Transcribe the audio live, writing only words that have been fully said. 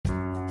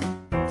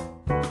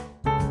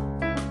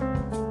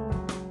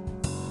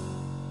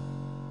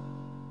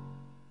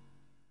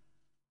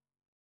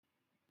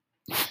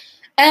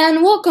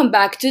And welcome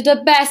back to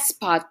the best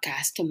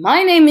podcast.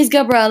 My name is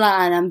Gabriela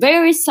and I'm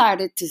very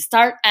excited to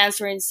start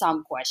answering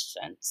some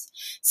questions.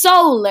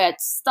 So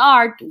let's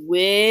start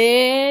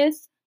with.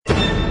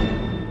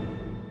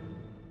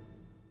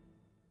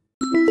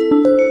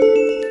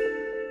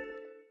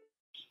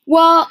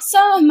 Well,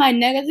 some of my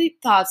negative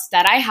thoughts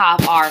that I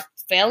have are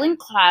failing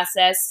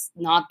classes,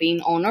 not being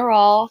on a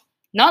roll,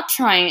 not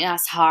trying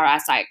as hard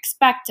as I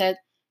expected,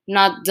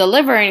 not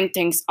delivering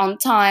things on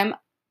time,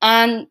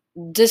 and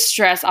the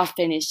stress of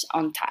finish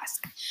on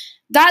task.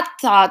 That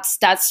thoughts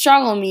that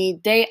struggle me,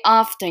 they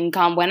often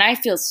come when I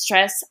feel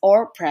stressed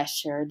or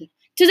pressured.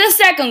 To the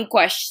second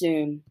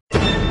question.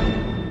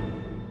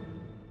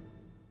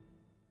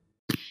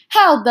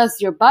 How does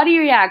your body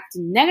react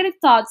to negative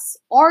thoughts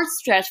or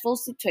stressful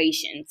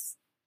situations?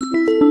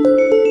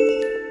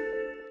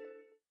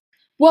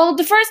 Well,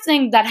 the first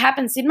thing that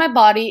happens in my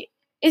body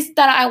is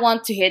that I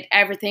want to hit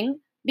everything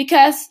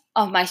because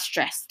of my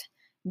stress.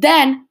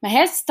 Then my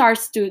head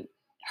starts to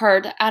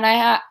hurt and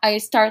I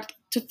start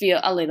to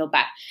feel a little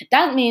bad.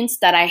 That means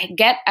that I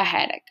get a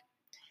headache.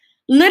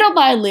 Little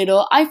by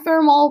little, I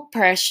feel more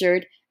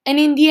pressured, and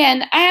in the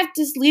end, I have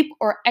to sleep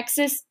or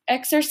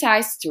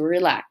exercise to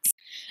relax.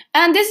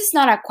 And this is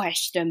not a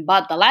question,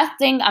 but the last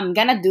thing I'm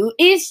gonna do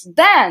is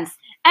dance.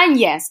 And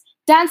yes,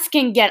 dance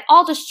can get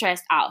all the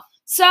stress out.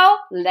 So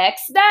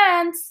let's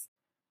dance!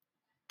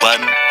 1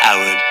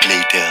 hour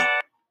later.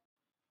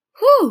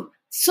 Whew!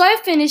 So I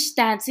finished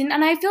dancing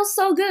and I feel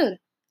so good.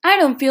 I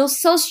don't feel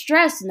so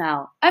stressed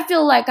now. I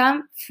feel like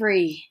I'm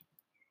free.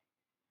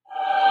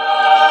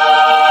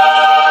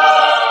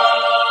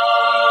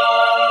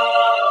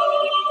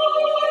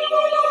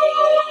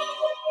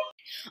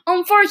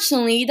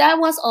 Unfortunately, that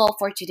was all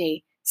for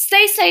today.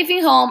 Stay safe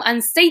in home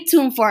and stay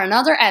tuned for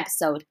another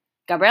episode.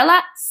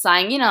 Gabriela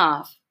signing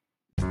off.